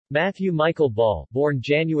Matthew Michael Ball, born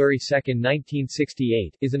January 2,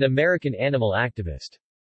 1968, is an American animal activist.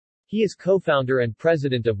 He is co-founder and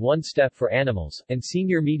president of One Step for Animals, and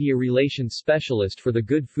senior media relations specialist for the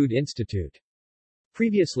Good Food Institute.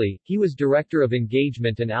 Previously, he was director of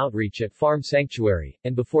engagement and outreach at Farm Sanctuary,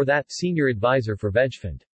 and before that, senior advisor for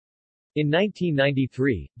VegFund. In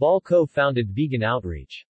 1993, Ball co-founded Vegan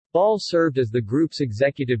Outreach. Ball served as the group's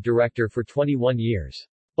executive director for 21 years.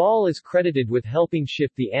 Ball is credited with helping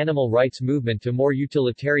shift the animal rights movement to more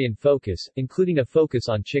utilitarian focus, including a focus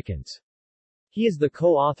on chickens. He is the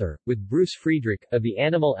co-author, with Bruce Friedrich, of The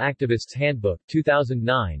Animal Activist's Handbook,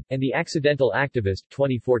 2009, and The Accidental Activist,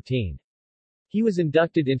 2014. He was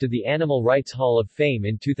inducted into the Animal Rights Hall of Fame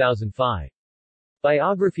in 2005.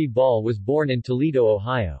 Biography: Ball was born in Toledo,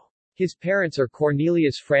 Ohio. His parents are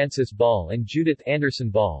Cornelius Francis Ball and Judith Anderson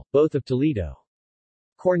Ball, both of Toledo.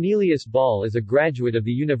 Cornelius Ball is a graduate of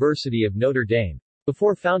the University of Notre Dame.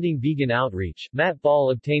 Before founding Vegan Outreach, Matt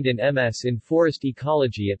Ball obtained an MS in Forest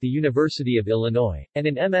Ecology at the University of Illinois, and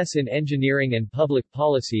an MS in Engineering and Public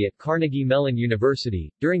Policy at Carnegie Mellon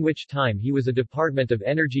University, during which time he was a Department of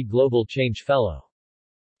Energy Global Change Fellow.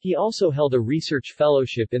 He also held a research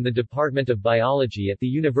fellowship in the Department of Biology at the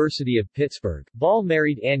University of Pittsburgh. Ball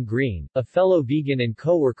married Ann Green, a fellow vegan and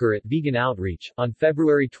co-worker at Vegan Outreach, on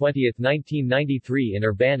February 20, 1993 in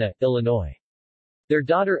Urbana, Illinois. Their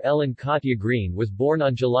daughter Ellen Katya Green was born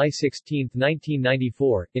on July 16,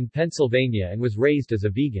 1994, in Pennsylvania and was raised as a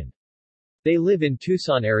vegan. They live in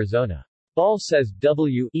Tucson, Arizona. Ball says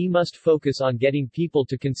we must focus on getting people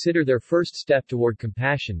to consider their first step toward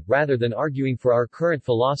compassion, rather than arguing for our current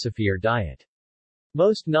philosophy or diet.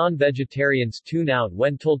 Most non-vegetarians tune out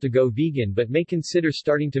when told to go vegan but may consider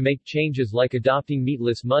starting to make changes like adopting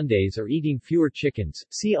meatless Mondays or eating fewer chickens.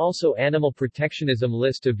 See also Animal Protectionism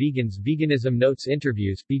List of Vegans. Veganism Notes.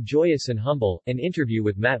 Interviews, Be Joyous and Humble, an interview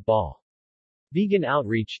with Matt Ball. Vegan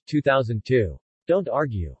Outreach, 2002. Don't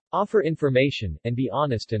argue. Offer information, and be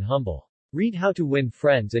honest and humble. Read How to Win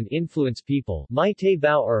Friends and Influence People. Mai Te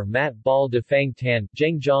Bao Matt Ball De Fang Tan,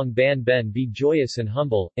 Zhengzhong Ban Ben. Be Joyous and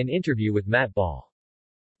Humble, an interview with Matt Ball.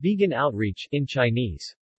 Vegan Outreach, in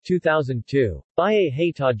Chinese. 2002. Baie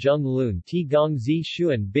He Ta Zheng Lun Ti Gong Zi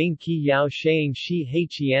Xuan Bing Qi Yao Sheing Shi He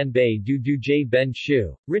Qian Bei Du Du Jie Ben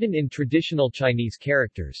Shu. Written in traditional Chinese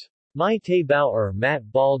characters. Mai Te Bao Matt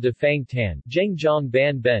Ball De Fang Tan, Zhengzhong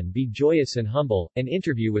Ban Ben. Be Joyous and Humble, an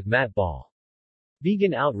interview with Matt Ball.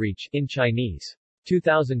 Vegan Outreach, in Chinese.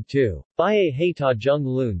 2002. Baie He Ta Zheng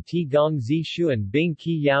Lun Ti Gong Zi Xuan Bing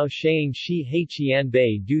Qi Yao Sheing Shi He Qian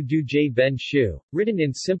Bei Du Du Jie Ben Shu. Written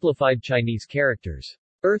in simplified Chinese characters.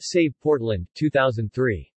 EarthSave Portland,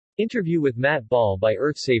 2003. Interview with Matt Ball by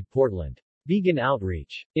EarthSave Portland. Vegan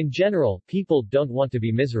Outreach. In general, people don't want to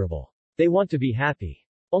be miserable. They want to be happy.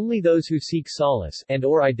 Only those who seek solace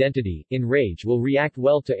and/or identity in rage will react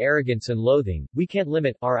well to arrogance and loathing. We can't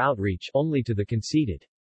limit our outreach only to the conceited.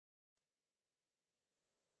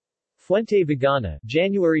 Fuente Vegana,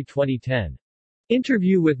 January 2010.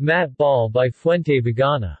 Interview with Matt Ball by Fuente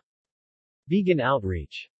Vegana. Vegan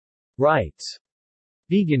Outreach. Rights,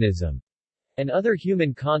 veganism, and other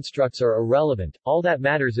human constructs are irrelevant. All that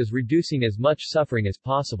matters is reducing as much suffering as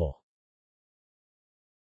possible.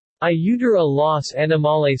 Ayudar a los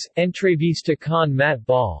animales, entrevista con Matt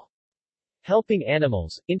Ball. Helping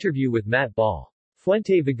Animals, interview with Matt Ball.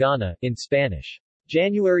 Fuente Vegana, in Spanish.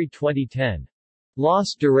 January 2010.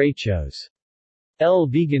 Los derechos. El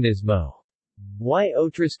veganismo. Y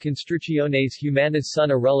otras construcciones humanas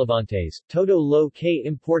son irrelevantes, todo lo que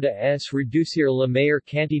importa es reducir la mayor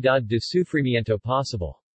cantidad de sufrimiento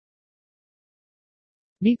posible.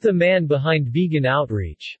 Meet the man behind Vegan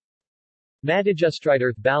Outreach.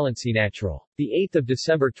 Madajustrider Balancinatural. 8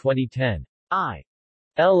 December 2010.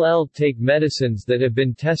 ILL take medicines that have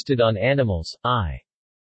been tested on animals.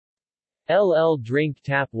 ILL drink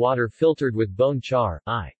tap water filtered with bone char.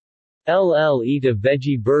 ILL eat a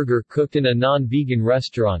veggie burger cooked in a non-vegan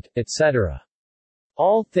restaurant, etc.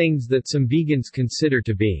 All things that some vegans consider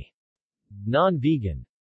to be non-vegan.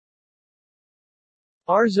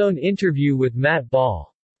 R-Zone interview with Matt Ball.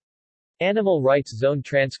 Animal Rights Zone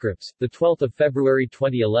transcripts, 12 February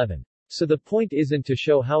 2011. So the point isn't to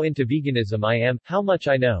show how into veganism I am, how much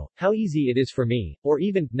I know, how easy it is for me, or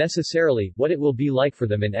even, necessarily, what it will be like for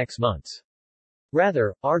them in X months.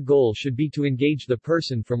 Rather, our goal should be to engage the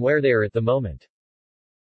person from where they are at the moment.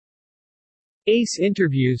 ACE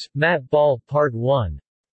Interviews, Matt Ball, Part 1.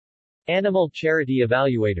 Animal Charity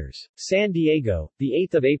Evaluators. San Diego,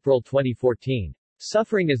 8 April 2014.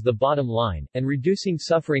 Suffering is the bottom line, and reducing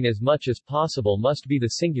suffering as much as possible must be the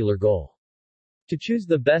singular goal. To choose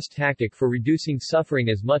the best tactic for reducing suffering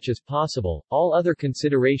as much as possible, all other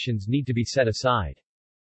considerations need to be set aside.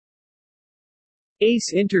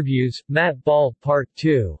 ACE Interviews, Matt Ball, Part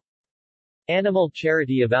 2. Animal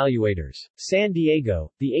Charity Evaluators. San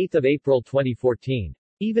Diego, 8 April 2014.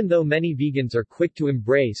 Even though many vegans are quick to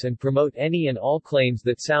embrace and promote any and all claims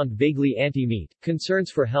that sound vaguely anti-meat,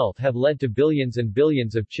 concerns for health have led to billions and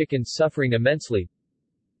billions of chickens suffering immensely.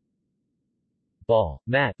 Ball,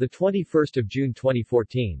 Matt, 21st of June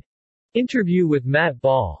 2014. Interview with Matt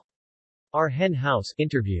Ball. Our Hen House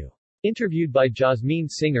interview. Interviewed by Jasmine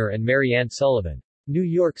Singer and Mary Ann Sullivan. New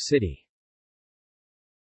York City.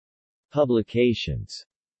 Publications.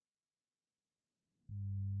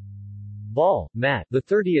 Ball, Matt,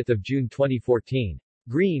 30th of June 2014.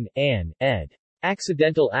 Green, Ann, ed.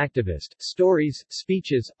 Accidental Activist, Stories,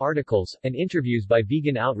 Speeches, Articles, and Interviews by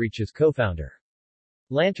Vegan Outreach's co-founder.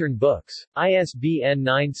 Lantern Books. ISBN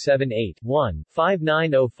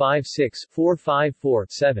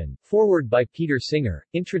 978-1-59056-454-7. Foreword by Peter Singer.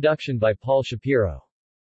 Introduction by Paul Shapiro.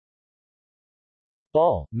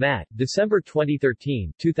 Ball, Matt, December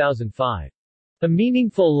 2013, 2005. A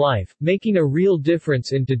Meaningful Life, Making a Real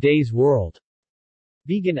Difference in Today's World.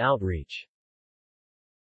 Vegan Outreach.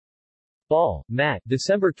 Ball, Matt,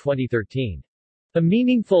 December 2013. A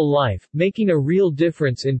Meaningful Life, Making a Real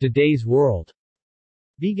Difference in Today's World.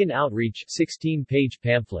 Vegan Outreach, 16-page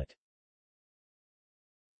pamphlet.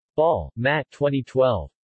 Ball, Matt,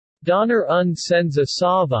 2012. Donner un senza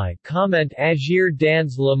savai, comment agir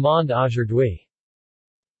dans le monde aujourd'hui.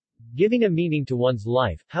 Giving a Meaning to One's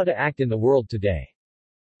Life, How to Act in the World Today.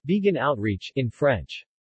 Vegan Outreach, in French.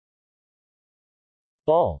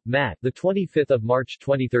 Ball, Matt, 25th of March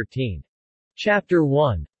 2013. Chapter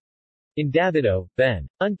 1. In Davido, Ben.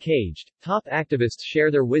 Uncaged, top activists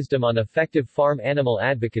share their wisdom on effective farm animal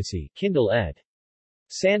advocacy. Kindle ed.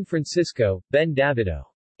 San Francisco, Ben Davido.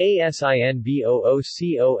 ASIN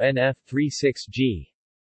B00CONF36G.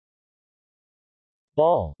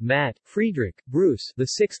 Ball, Matt, Friedrich, Bruce,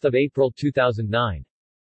 6 April 2009.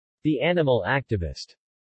 The Animal Activist's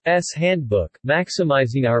Handbook,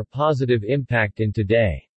 Maximizing Our Positive Impact in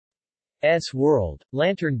Today. S. World.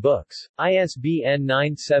 Lantern Books. ISBN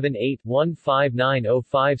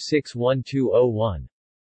 978-1590561201.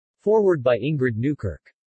 Foreword by Ingrid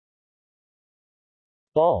Newkirk.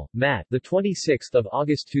 Ball, Matt, 26th of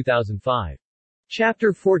August 2005.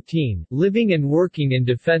 Chapter 14, Living and Working in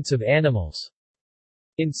Defense of Animals.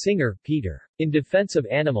 In Singer, Peter. In Defense of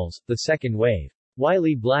Animals, The Second Wave.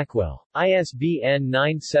 Wiley Blackwell. ISBN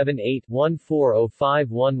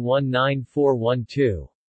 978-1405119412.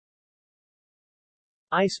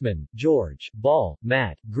 Eisman, George, Ball,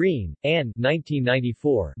 Matt, Green, Ann,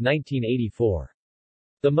 1994-1984.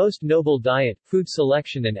 The Most Noble Diet, Food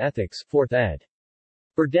Selection and Ethics, 4th ed.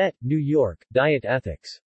 Burdett, New York, Diet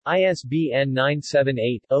Ethics. ISBN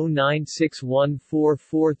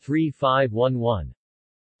 978-0961443511.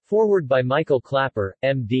 Foreword by Michael Clapper,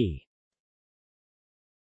 M.D.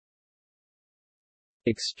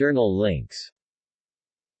 External links.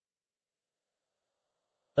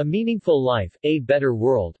 A Meaningful Life, A Better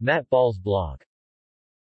World, Matt Ball's blog.